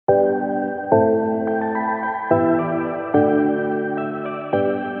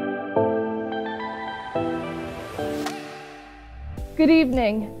Good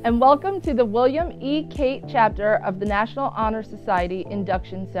evening, and welcome to the William E. Cate chapter of the National Honor Society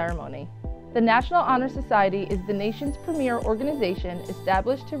induction ceremony. The National Honor Society is the nation's premier organization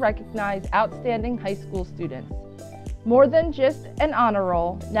established to recognize outstanding high school students. More than just an honor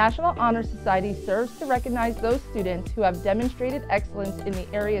roll, National Honor Society serves to recognize those students who have demonstrated excellence in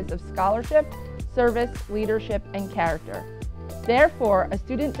the areas of scholarship, service, leadership, and character. Therefore, a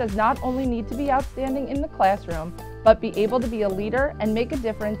student does not only need to be outstanding in the classroom, but be able to be a leader and make a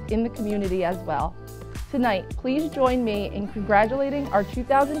difference in the community as well. Tonight, please join me in congratulating our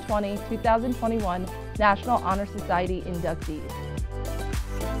 2020-2021 National Honor Society inductees.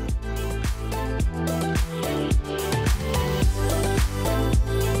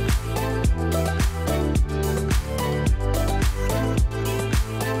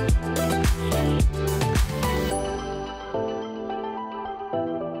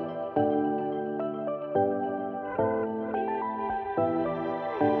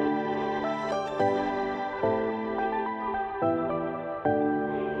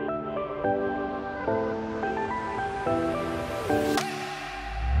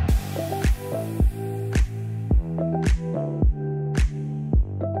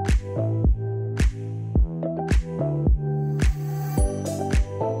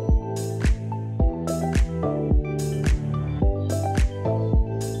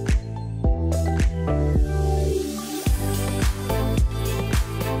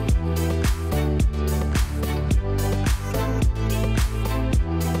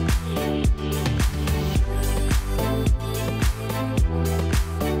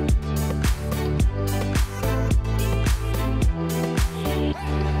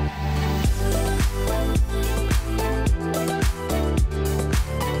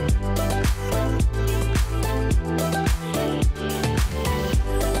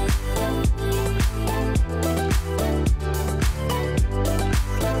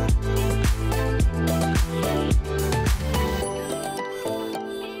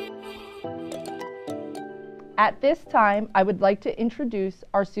 At this time, I would like to introduce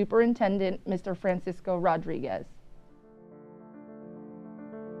our superintendent, Mr. Francisco Rodriguez.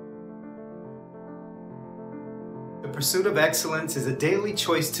 The pursuit of excellence is a daily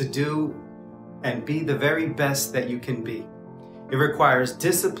choice to do and be the very best that you can be. It requires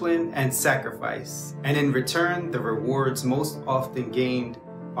discipline and sacrifice, and in return, the rewards most often gained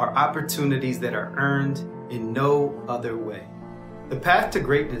are opportunities that are earned in no other way. The path to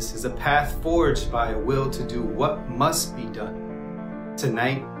greatness is a path forged by a will to do what must be done.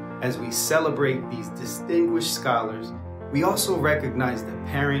 Tonight, as we celebrate these distinguished scholars, we also recognize the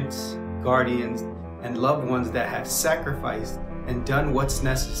parents, guardians, and loved ones that have sacrificed and done what's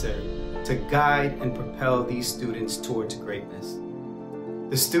necessary to guide and propel these students towards greatness.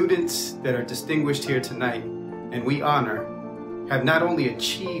 The students that are distinguished here tonight, and we honor, have not only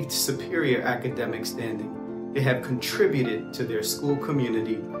achieved superior academic standing, they have contributed to their school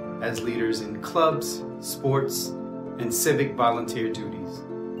community as leaders in clubs, sports, and civic volunteer duties.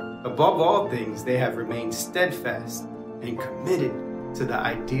 Above all things, they have remained steadfast and committed to the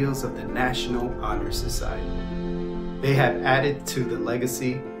ideals of the National Honor Society. They have added to the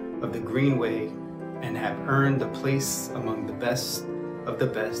legacy of the Green Way and have earned a place among the best of the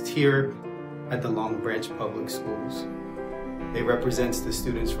best here at the Long Branch Public Schools. They represent the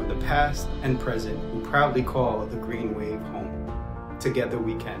students from the past and present who proudly call the Green Wave home. Together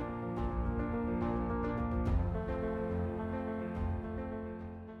we can.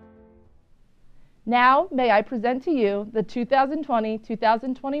 Now, may I present to you the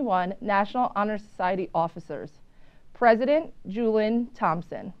 2020-2021 National Honor Society officers. President, Julian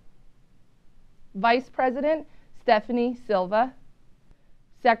Thompson. Vice President, Stephanie Silva.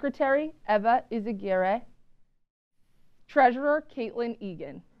 Secretary, Eva Izaguirre. Treasurer, Caitlin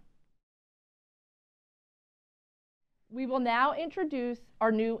Egan. We will now introduce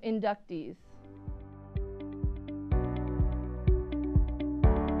our new inductees.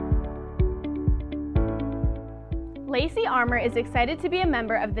 Lacey Armour is excited to be a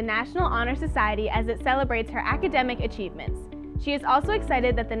member of the National Honor Society as it celebrates her academic achievements. She is also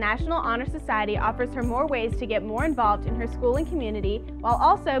excited that the National Honor Society offers her more ways to get more involved in her school and community while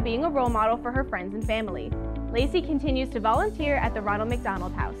also being a role model for her friends and family. Lacey continues to volunteer at the Ronald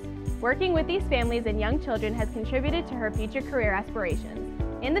McDonald House. Working with these families and young children has contributed to her future career aspirations.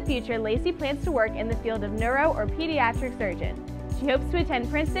 In the future, Lacey plans to work in the field of neuro or pediatric surgeon. She hopes to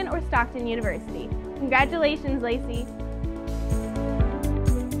attend Princeton or Stockton University. Congratulations, Lacey!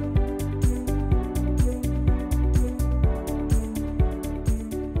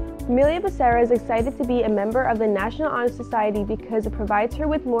 Amelia Becerra is excited to be a member of the National Honor Society because it provides her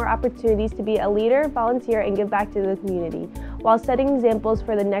with more opportunities to be a leader, volunteer, and give back to the community. while setting examples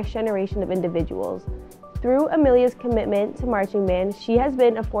for the next generation of individuals. Through Amelia's commitment to marching band, she has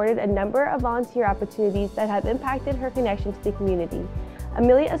been afforded a number of volunteer opportunities that have impacted her connection to the community.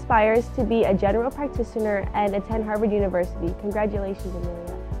 Amelia aspires to be a general practitioner and attend Harvard University. Congratulations,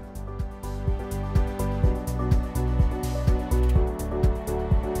 Amelia.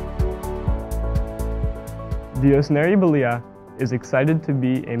 Diosneri Belia is excited to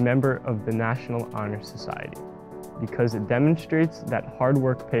be a member of the National Honor Society because it demonstrates that hard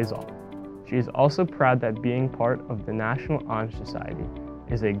work pays off. She is also proud that being part of the National Honor Society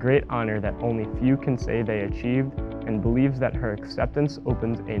is a great honor that only few can say they achieved, and believes that her acceptance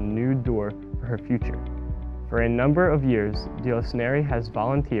opens a new door for her future. For a number of years, Diosneri has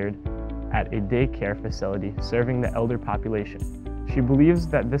volunteered at a daycare facility serving the elder population. She believes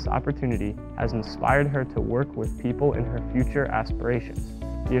that this opportunity has inspired her to work with people in her future aspirations.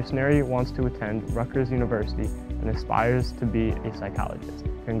 Diosneri wants to attend Rutgers University and aspires to be a psychologist.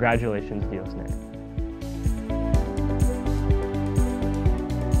 Congratulations, Diosneri.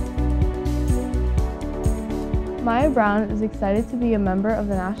 Maya Brown is excited to be a member of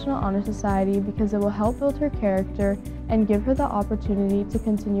the National Honor Society because it will help build her character and give her the opportunity to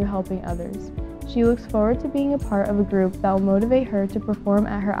continue helping others. She looks forward to being a part of a group that will motivate her to perform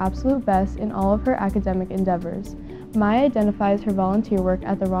at her absolute best in all of her academic endeavors. Maya identifies her volunteer work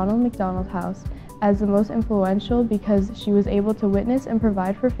at the Ronald McDonald House as the most influential because she was able to witness and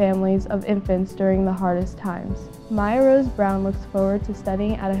provide for families of infants during the hardest times. Maya Rose Brown looks forward to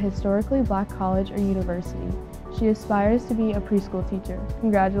studying at a historically Black college or university. She aspires to be a preschool teacher.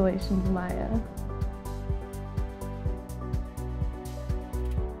 Congratulations, Maya.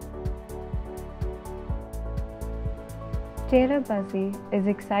 Jada Buzzy is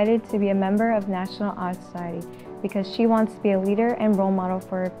excited to be a member of National Honor Society because she wants to be a leader and role model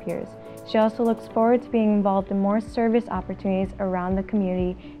for her peers. She also looks forward to being involved in more service opportunities around the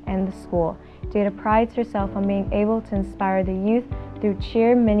community and the school. Jada prides herself on being able to inspire the youth through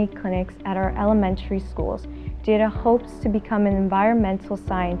cheer mini clinics at our elementary schools. Jada hopes to become an environmental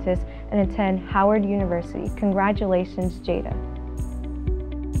scientist and attend Howard University. Congratulations, Jada.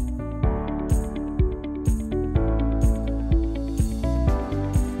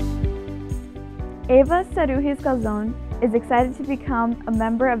 Eva Saruhis Calzon is excited to become a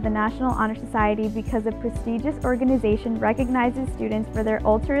member of the National Honor Society because a prestigious organization recognizes students for their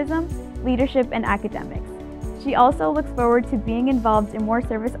altruism, leadership, and academics. She also looks forward to being involved in more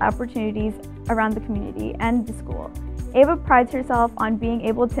service opportunities around the community and the school. Ava prides herself on being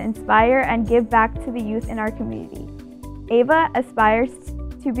able to inspire and give back to the youth in our community. Ava aspires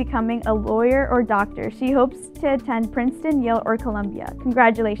to becoming a lawyer or doctor. She hopes to attend Princeton, Yale, or Columbia.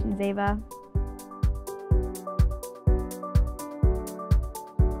 Congratulations, Ava.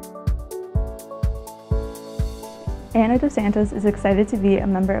 Anna Dos Santos is excited to be a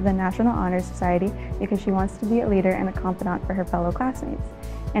member of the National Honor Society because she wants to be a leader and a confidant for her fellow classmates.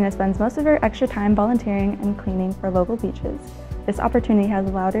 Anna spends most of her extra time volunteering and cleaning for local beaches. This opportunity has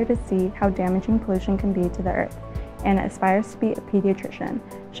allowed her to see how damaging pollution can be to the earth. Anna aspires to be a pediatrician.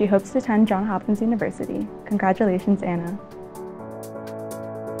 She hopes to attend Johns Hopkins University. Congratulations, Anna.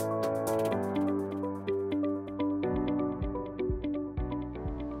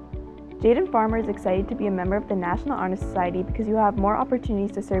 Jaden Farmer is excited to be a member of the National Honor Society because he will have more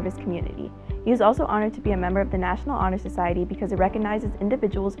opportunities to serve his community. He is also honored to be a member of the National Honor Society because it recognizes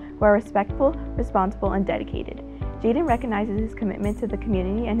individuals who are respectful, responsible, and dedicated. Jaden recognizes his commitment to the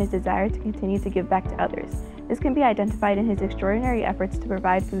community and his desire to continue to give back to others. This can be identified in his extraordinary efforts to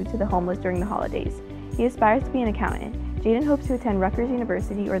provide food to the homeless during the holidays. He aspires to be an accountant. Jaden hopes to attend Rutgers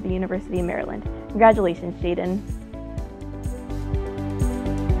University or the University of Maryland. Congratulations, Jaden.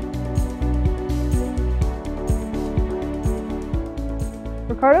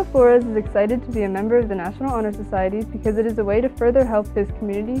 Ricardo Flores is excited to be a member of the National Honor Society because it is a way to further help his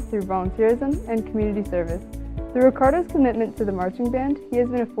community through volunteerism and community service. Through Ricardo's commitment to the marching band, he has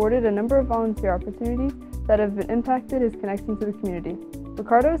been afforded a number of volunteer opportunities that have impacted his connection to the community.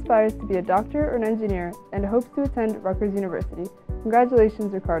 Ricardo aspires to be a doctor or an engineer and hopes to attend Rutgers University.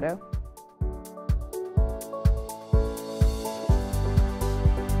 Congratulations, Ricardo.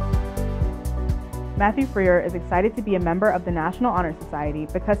 Matthew Freer is excited to be a member of the National Honor Society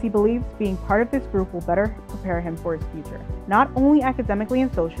because he believes being part of this group will better prepare him for his future, not only academically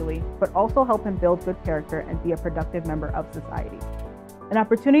and socially, but also help him build good character and be a productive member of society. An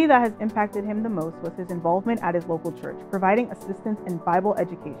opportunity that has impacted him the most was his involvement at his local church, providing assistance in Bible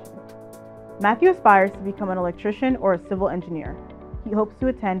education. Matthew aspires to become an electrician or a civil engineer. He hopes to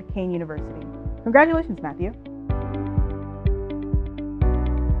attend Kane University. Congratulations, Matthew.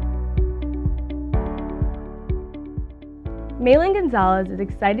 Maylin Gonzalez is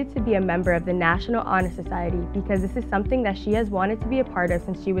excited to be a member of the National Honor Society because this is something that she has wanted to be a part of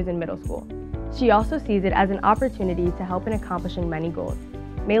since she was in middle school. She also sees it as an opportunity to help in accomplishing many goals.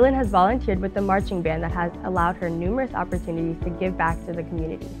 Maylin has volunteered with the marching band that has allowed her numerous opportunities to give back to the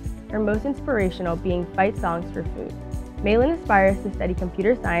community, her most inspirational being Fight Songs for Food. Maylin aspires to study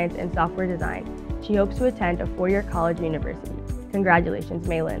computer science and software design. She hopes to attend a four-year college or university. Congratulations,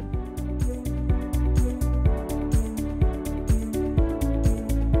 Maylin.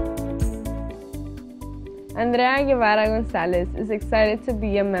 Andrea Guevara Gonzalez is excited to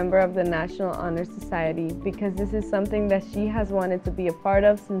be a member of the National Honor Society because this is something that she has wanted to be a part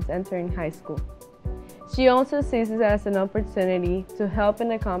of since entering high school. She also sees it as an opportunity to help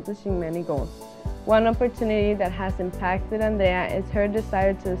in accomplishing many goals. One opportunity that has impacted Andrea is her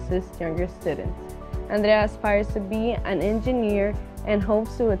desire to assist younger students. Andrea aspires to be an engineer and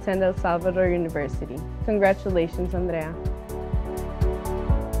hopes to attend El Salvador University. Congratulations, Andrea.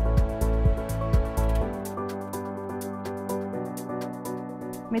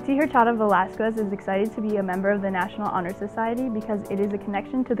 Mitzi Hurtado Velasquez is excited to be a member of the National Honor Society because it is a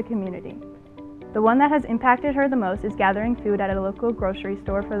connection to the community. The one that has impacted her the most is gathering food at a local grocery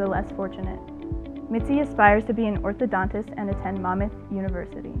store for the less fortunate. Mitzi aspires to be an orthodontist and attend Monmouth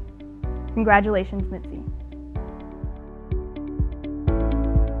University. Congratulations, Mitzi.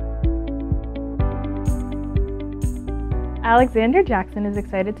 Alexander Jackson is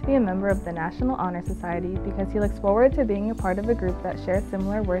excited to be a member of the National Honor Society because he looks forward to being a part of a group that shares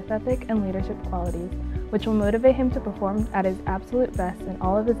similar work ethic and leadership qualities, which will motivate him to perform at his absolute best in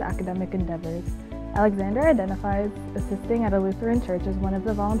all of his academic endeavors. Alexander identifies assisting at a Lutheran church as one of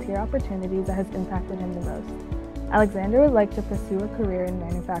the volunteer opportunities that has impacted him the most. Alexander would like to pursue a career in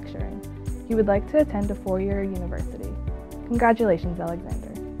manufacturing. He would like to attend a four-year university. Congratulations, Alexander.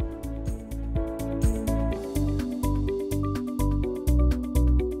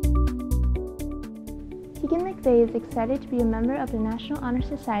 Keegan McVeigh is excited to be a member of the National Honor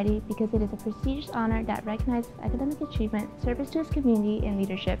Society because it is a prestigious honor that recognizes academic achievement, service to his community, and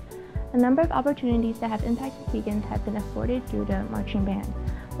leadership. A number of opportunities that have impacted Keegan have been afforded through the marching band,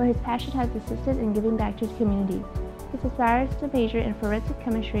 where his passion has assisted in giving back to his community. He aspires to major in forensic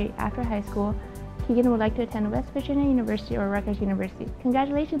chemistry after high school. Keegan would like to attend West Virginia University or Rutgers University.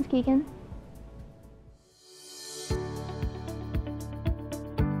 Congratulations, Keegan!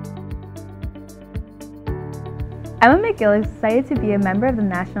 Emma McGill is excited to be a member of the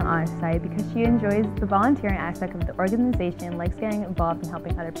National Honor Society because she enjoys the volunteering aspect of the organization and likes getting involved in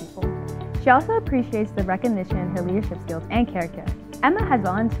helping other people. She also appreciates the recognition in her leadership skills and character. Emma has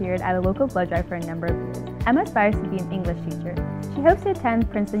volunteered at a local blood drive for a number of years. Emma aspires to be an English teacher. She hopes to attend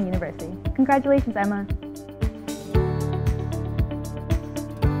Princeton University. Congratulations, Emma!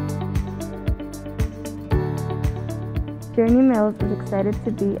 Journey Mills is excited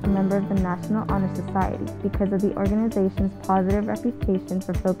to be a member of the National Honor Society because of the organization's positive reputation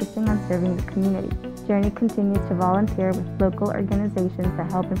for focusing on serving the community. Journey continues to volunteer with local organizations that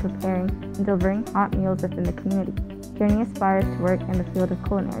help in preparing and delivering hot meals within the community. Journey aspires to work in the field of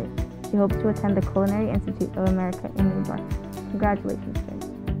culinary. She hopes to attend the Culinary Institute of America in New York. Congratulations, Journey.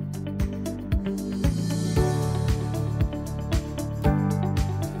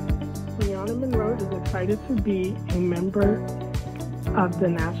 Monroe is excited to be a member of the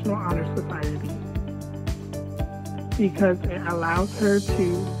National Honor Society because it allows her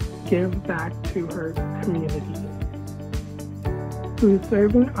to give back to her community. Through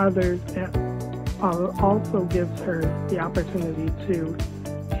serving others, it also gives her the opportunity to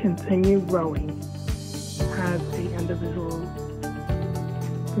continue growing as an individual.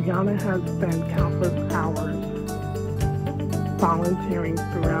 Brianna has spent countless hours volunteering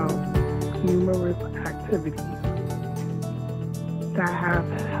throughout numerous activities that have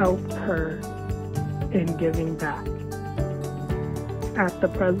helped her in giving back. At the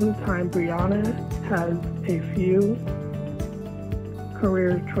present time, Brianna has a few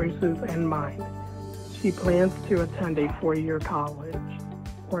career choices in mind. She plans to attend a four-year college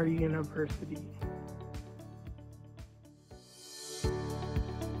or university.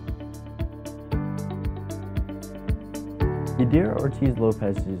 Yadira Ortiz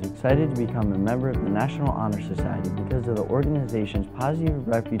Lopez is excited to become a member of the National Honor Society because of the organization's positive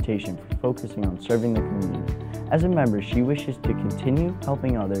reputation for focusing on serving the community. As a member, she wishes to continue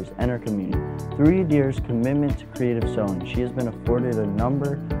helping others and her community. Through Yadira's commitment to creative sewing, she has been afforded a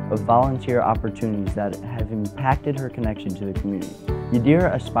number of volunteer opportunities that have impacted her connection to the community.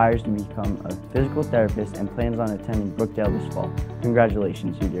 Yadira aspires to become a physical therapist and plans on attending Brookdale this fall.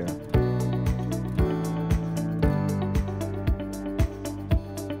 Congratulations, Yadira.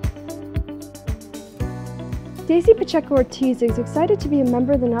 Daisy Pacheco-Ortiz is excited to be a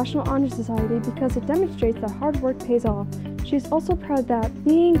member of the National Honor Society because it demonstrates that hard work pays off. She is also proud that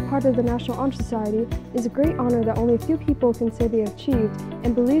being part of the National Honor Society is a great honor that only a few people can say they have achieved,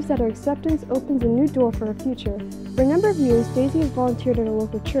 and believes that her acceptance opens a new door for her future. For a number of years, Daisy has volunteered at a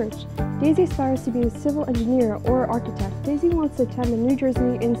local church. Daisy aspires to be a civil engineer or architect. Daisy wants to attend the New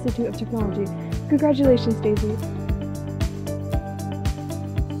Jersey Institute of Technology. Congratulations, Daisy.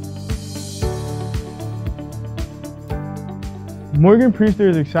 Morgan Priester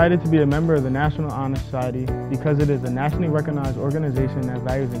is excited to be a member of the National Honor Society because it is a nationally recognized organization that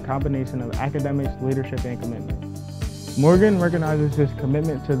values a combination of academics, leadership, and commitment. Morgan recognizes his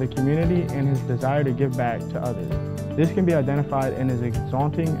commitment to the community and his desire to give back to others. This can be identified in his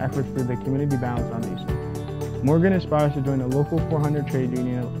exalting efforts through the Community Balance Foundation. Morgan aspires to join the local 400 trade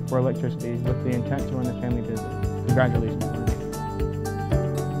union for electricity with the intent to run a family business. Congratulations, Morgan.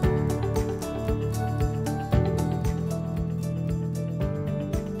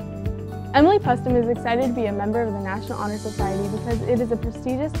 Emily Pustum is excited to be a member of the National Honor Society because it is a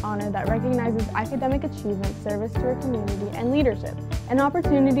prestigious honor that recognizes academic achievement, service to her community, and leadership. An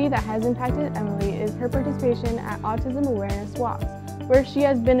opportunity that has impacted Emily is her participation at Autism Awareness Walks, where she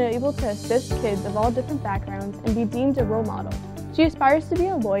has been able to assist kids of all different backgrounds and be deemed a role model. She aspires to be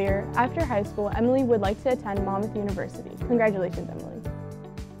a lawyer. After high school, Emily would like to attend Monmouth University. Congratulations, Emily.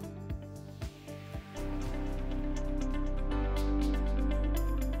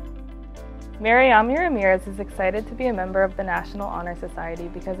 Mariami Ramirez is excited to be a member of the National Honor Society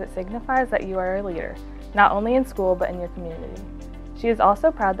because it signifies that you are a leader, not only in school but in your community. She is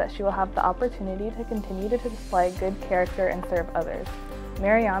also proud that she will have the opportunity to continue to display good character and serve others.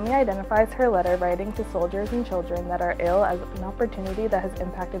 Mariami identifies her letter writing to soldiers and children that are ill as an opportunity that has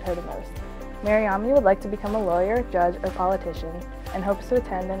impacted her the most. Mariami would like to become a lawyer, judge, or politician and hopes to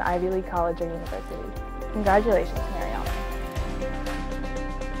attend an Ivy League college or university. Congratulations, Mariami.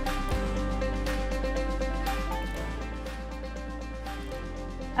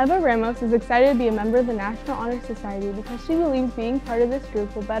 Eva Ramos is excited to be a member of the National Honor Society because she believes being part of this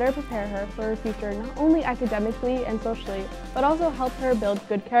group will better prepare her for her future not only academically and socially, but also help her build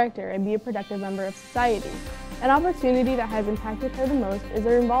good character and be a productive member of society. An opportunity that has impacted her the most is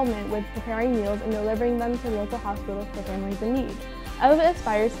her involvement with preparing meals and delivering them to local hospitals for families in need. Eva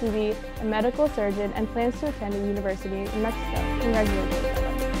aspires to be a medical surgeon and plans to attend a university in Mexico. Congratulations, Eva.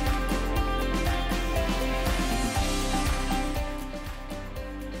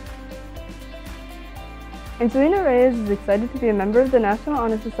 Angelina Reyes is excited to be a member of the National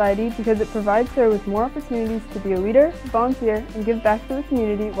Honor Society because it provides her with more opportunities to be a leader, volunteer, and give back to the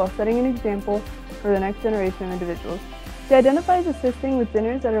community while setting an example for the next generation of individuals. She identifies assisting with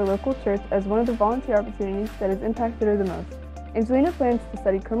dinners at her local church as one of the volunteer opportunities that has impacted her the most. Angelina plans to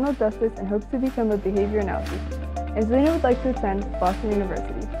study criminal justice and hopes to become a behavior analyst. Angelina would like to attend Boston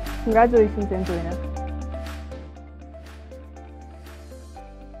University. Congratulations, Angelina.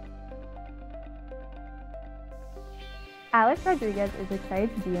 Alex Rodriguez is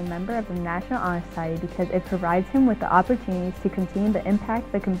excited to be a member of the National Honor Society because it provides him with the opportunities to continue to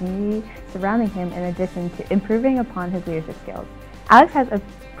impact the community surrounding him in addition to improving upon his leadership skills. Alex has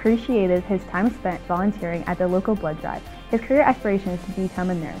appreciated his time spent volunteering at the local blood drive. His career aspiration is to become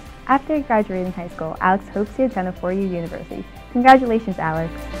a nurse. After graduating high school, Alex hopes to attend a four-year university. Congratulations,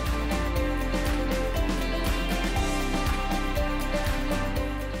 Alex.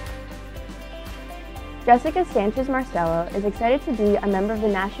 Jessica Sanchez Marcelo is excited to be a member of the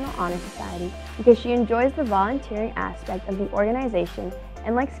National Honor Society because she enjoys the volunteering aspect of the organization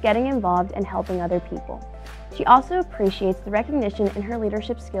and likes getting involved and helping other people. She also appreciates the recognition in her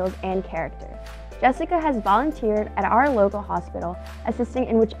leadership skills and character. Jessica has volunteered at our local hospital, assisting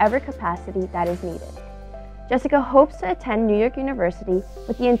in whichever capacity that is needed. Jessica hopes to attend New York University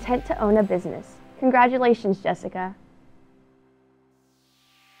with the intent to own a business. Congratulations, Jessica.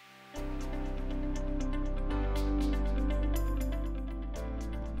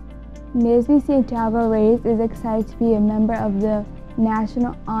 Nismi Santiago Reyes is excited to be a member of the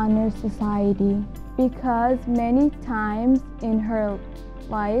National Honor Society because many times in her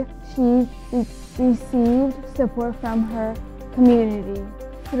life she received support from her community.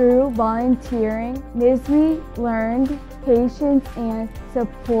 Through volunteering, Nismi learned patience and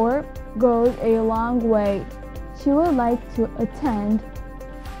support goes a long way. She would like to attend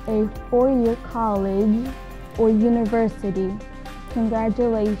a four-year college or university.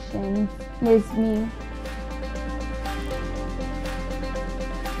 Congratulations, Nismi.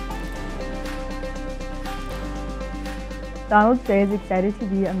 Donald Gray is excited to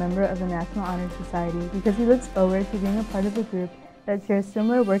be a member of the National Honor Society because he looks forward to being a part of a group that shares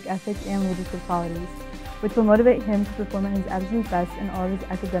similar work ethics and leadership qualities. which will motivate him to perform at his absolute best in all of his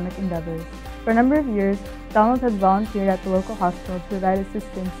academic endeavors. For a number of years, Donald has volunteered at the local hospital to provide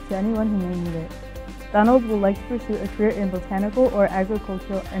assistance to anyone who may need it. Donald would like to pursue a career in botanical or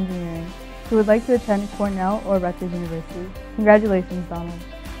agricultural engineering. He would like to attend Cornell or Rutgers University. Congratulations, Donald.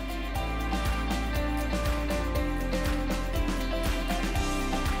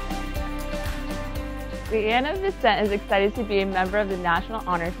 Leanna Vicente is excited to be a member of the National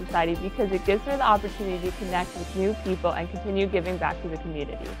Honor Society because it gives her the opportunity to connect with new people and continue giving back to the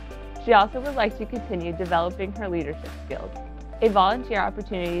community. She also would like to continue developing her leadership skills. A volunteer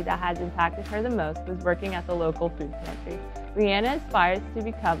opportunity that has impacted her the most was working at the local food pantry. Leanna aspires to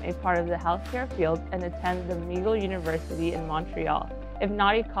become a part of the healthcare field and attend the McGill University in Montreal, if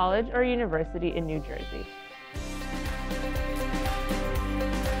not a college or university in New Jersey.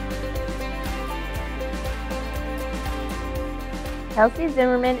 Kelsey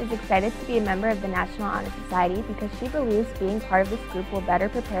Zimmerman is excited to be a member of the National Honor Society because she believes being part of this group will better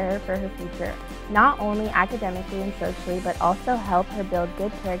prepare her for her future, not only academically and socially, but also help her build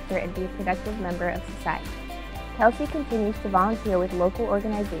good character and be a productive member of society. Kelsey continues to volunteer with local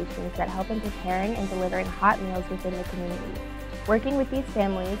organizations that help in preparing and delivering hot meals within the community. Working with these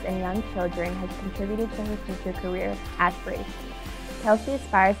families and young children has contributed to her future career aspirations. Kelsey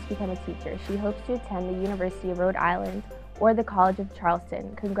aspires to become a teacher. She hopes to attend the University of Rhode Island or the College of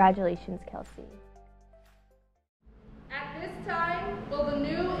Charleston. Congratulations, Kelsey. At this time, will the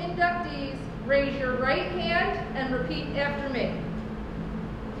new inductees raise your right hand and repeat after me?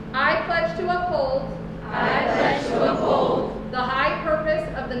 I pledge to uphold the high purpose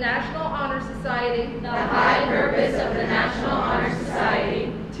of the National Honor Society,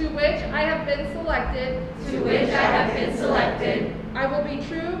 to which I have been selected, I will be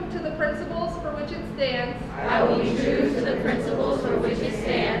true to the principles for which it stands,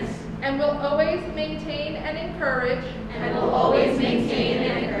 and will always maintain and encourage,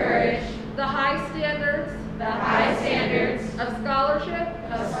 the high standards, of scholarship,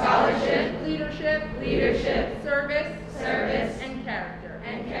 leadership, service, and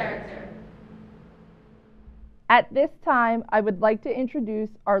character. At this time, I would like to introduce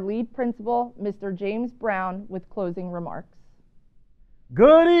our lead principal, Mr. James Brown, with closing remarks.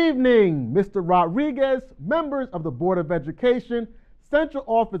 Good evening, Mr. Rodriguez, members of the Board of Education, Central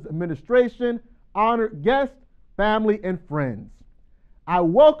Office Administration, honored guests, family, and friends. I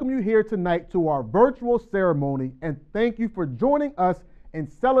welcome you here tonight to our virtual ceremony and thank you for joining us in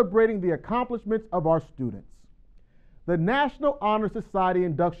celebrating the accomplishments of our students. The National Honor Society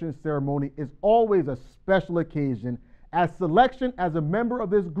induction ceremony is always a special occasion as selection as a member of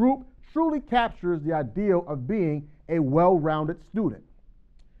this group truly captures the ideal of being a well-rounded student.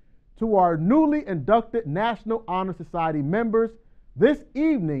 To our newly inducted National Honor Society members, this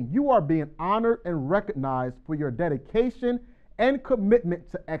evening you are being honored and recognized for your dedication and commitment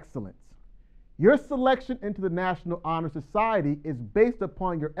to excellence. Your selection into the National Honor Society is based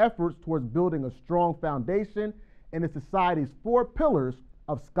upon your efforts towards building a strong foundation in the society's 4 pillars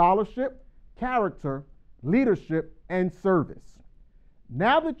of scholarship, character, leadership, and service.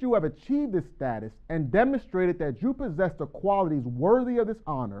 Now that you have achieved this status and demonstrated that you possess the qualities worthy of this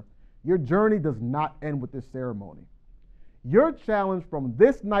honor, your journey does not end with this ceremony. Your challenge from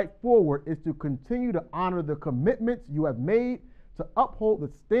this night forward is to continue to honor the commitments you have made to uphold the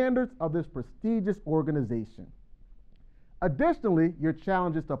standards of this prestigious organization. Additionally, your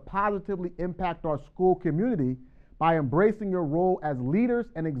challenge is to positively impact our school community by embracing your role as leaders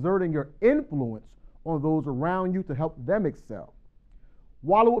and exerting your influence on those around you to help them excel.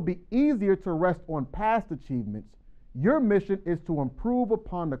 While it would be easier to rest on past achievements, your mission is to improve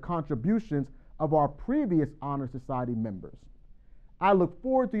upon the contributions of our previous Honor Society members. I look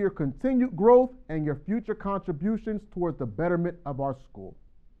forward to your continued growth and your future contributions towards the betterment of our school.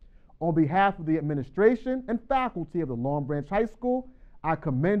 On behalf of the administration and faculty of the Long Branch High School, I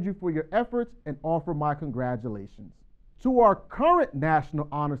commend you for your efforts and offer my congratulations. To our current National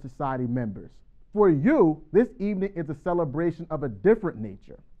Honor Society members, for you, this evening is a celebration of a different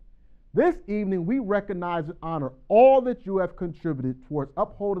nature. This evening, we recognize and honor all that you have contributed towards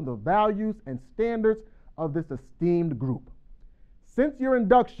upholding the values and standards of this esteemed group. Since your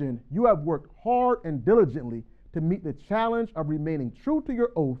induction, you have worked hard and diligently to meet the challenge of remaining true to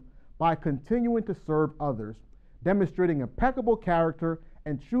your oath by continuing to serve others, demonstrating impeccable character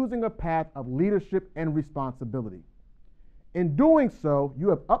and choosing a path of leadership and responsibility. In doing so, you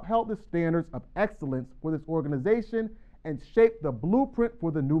have upheld the standards of excellence for this organization and shaped the blueprint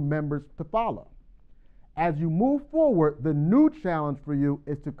for the new members to follow. As you move forward, the new challenge for you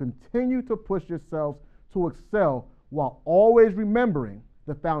is to continue to push yourselves to excel while always remembering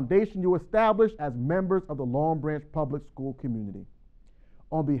the foundation you established as members of the Long Branch Public School community.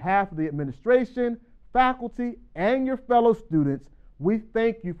 On behalf of the administration, faculty, and your fellow students, we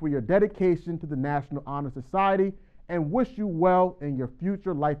thank you for your dedication to the National Honor Society and wish you well in your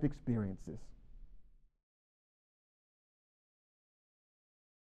future life experiences.